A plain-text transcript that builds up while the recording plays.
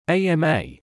AMA.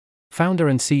 Founder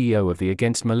and CEO of the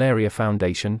Against Malaria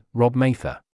Foundation,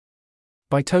 RobM.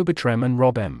 By tobytrem and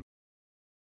RobM.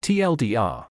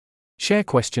 TLDR. Share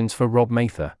questions for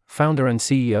RobM, founder and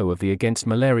CEO of the Against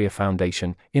Malaria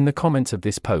Foundation, in the comments of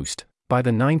this post, by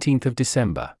the 19th of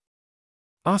December.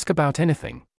 Ask about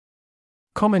anything.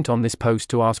 Comment on this post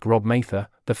to ask RobM,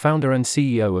 the founder and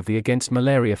CEO of the Against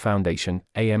Malaria Foundation,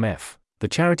 AMF, the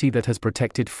charity that has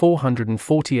protected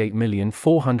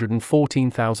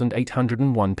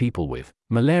 448,414,801 people with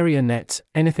malaria nets,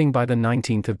 anything by the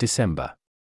 19th of December.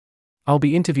 I'll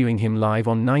be interviewing him live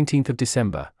on 19th of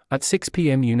December, at 6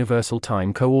 p.m. Universal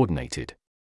Time Coordinated.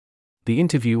 The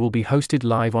interview will be hosted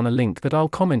live on a link that I'll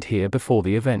comment here before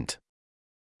the event.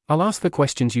 I'll ask the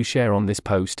questions you share on this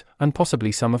post, and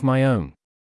possibly some of my own.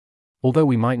 Although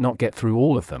we might not get through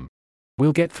all of them,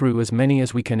 we'll get through as many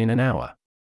as we can in an hour.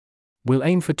 We'll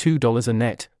aim for $2 a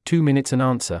net, 2 minutes an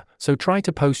answer, so try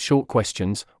to post short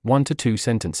questions, 1 to 2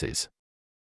 sentences.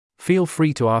 Feel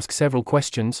free to ask several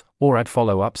questions, or add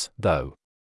follow-ups, though.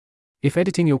 If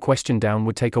editing your question down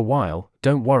would take a while,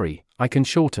 don't worry, I can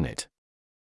shorten it.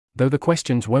 Though the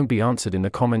questions won't be answered in the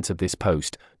comments of this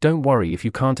post, don't worry if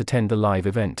you can't attend the live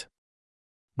event.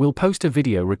 We'll post a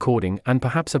video recording and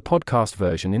perhaps a podcast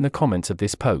version in the comments of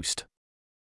this post.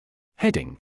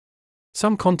 Heading.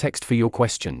 Some context for your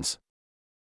questions.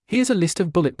 Here's a list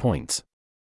of bullet points.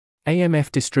 AMF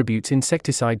distributes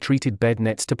insecticide-treated bed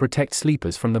nets to protect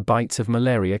sleepers from the bites of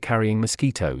malaria-carrying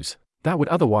mosquitoes that would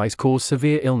otherwise cause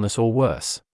severe illness or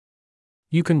worse.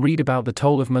 You can read about the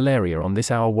toll of malaria on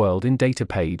this Our World in Data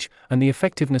page and the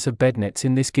effectiveness of bed nets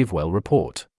in this GiveWell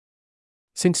report.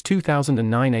 Since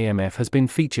 2009, AMF has been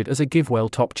featured as a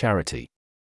GiveWell top charity.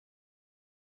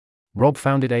 Rob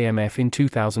founded AMF in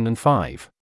 2005.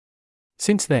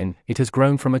 Since then, it has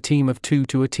grown from a team of 2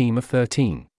 to a team of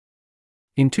 13.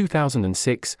 In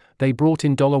 2006, they brought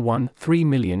in $1.3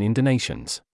 million in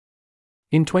donations.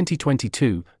 In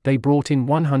 2022, they brought in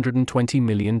 $120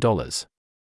 million.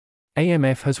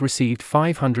 AMF has received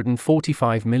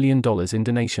 $545 million in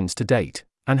donations to date,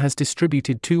 and has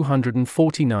distributed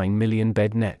 249 million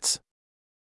bed nets.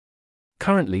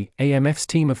 Currently, AMF's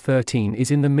team of 13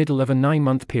 is in the middle of a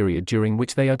 9-month period during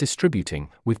which they are distributing,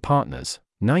 with partners,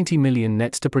 90 million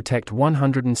nets to protect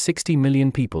 160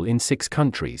 million people in 6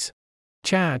 countries: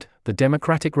 Chad, the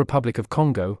Democratic Republic of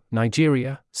Congo,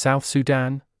 Nigeria, South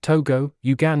Sudan, Togo,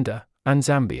 Uganda, and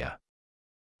Zambia.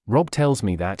 Rob tells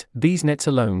me that these nets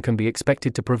alone can be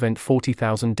expected to prevent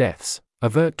 40,000 deaths,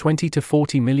 avert 20 to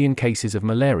 40 million cases of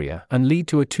malaria, and lead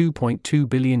to a $2.2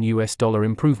 billion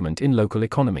improvement in local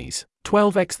economies,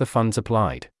 12x the funds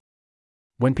applied.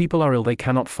 When people are ill, they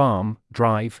cannot farm,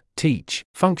 drive, teach,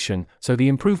 function, so the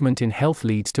improvement in health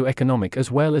leads to economic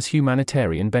as well as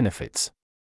humanitarian benefits.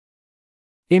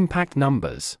 Impact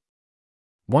numbers.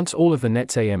 Once all of the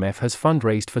nets AMF has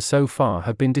fundraised for so far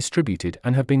have been distributed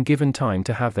and have been given time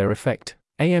to have their effect,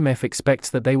 AMF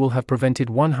expects that they will have prevented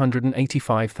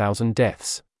 185,000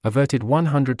 deaths, averted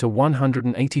 100 to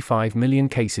 185 million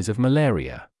cases of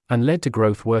malaria, and led to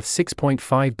growth worth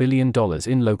 $6.5 billion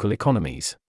in local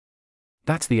economies.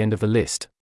 That's the end of the list.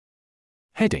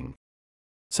 Heading.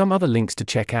 Some other links to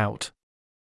check out.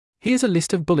 Here's a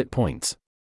list of bullet points.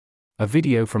 A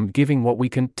video from Giving What We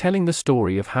Can, telling the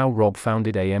story of how Rob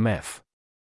founded AMF.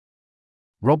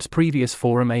 Rob's previous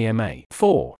forum AMA,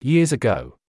 4 years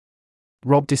ago.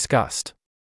 Rob discussed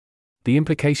the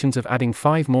implications of adding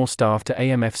 5 more staff to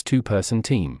AMF's 2-person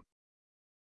team.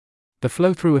 The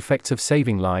flow-through effects of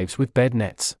saving lives with bed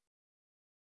nets.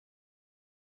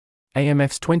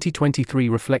 AMF's 2023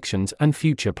 reflections and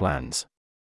future plans.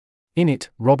 In it,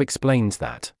 Rob explains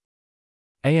that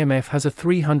AMF has a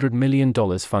 $300 million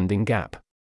funding gap.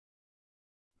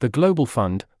 The Global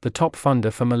Fund, the top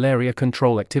funder for malaria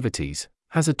control activities,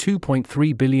 has a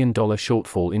 $2.3 billion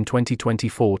shortfall in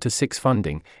 2024-6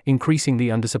 funding, increasing the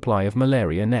undersupply of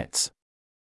malaria nets.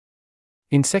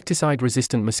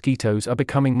 Insecticide-resistant mosquitoes are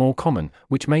becoming more common,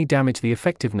 which may damage the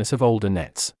effectiveness of older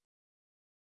nets.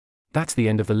 That's the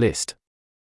end of the list.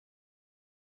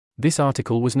 This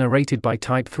article was narrated by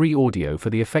Type 3 Audio for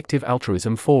the Effective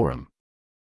Altruism Forum.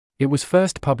 It was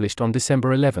first published on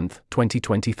December 11,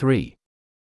 2023.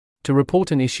 To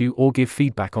report an issue or give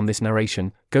feedback on this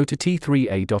narration, go to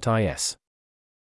t3a.is.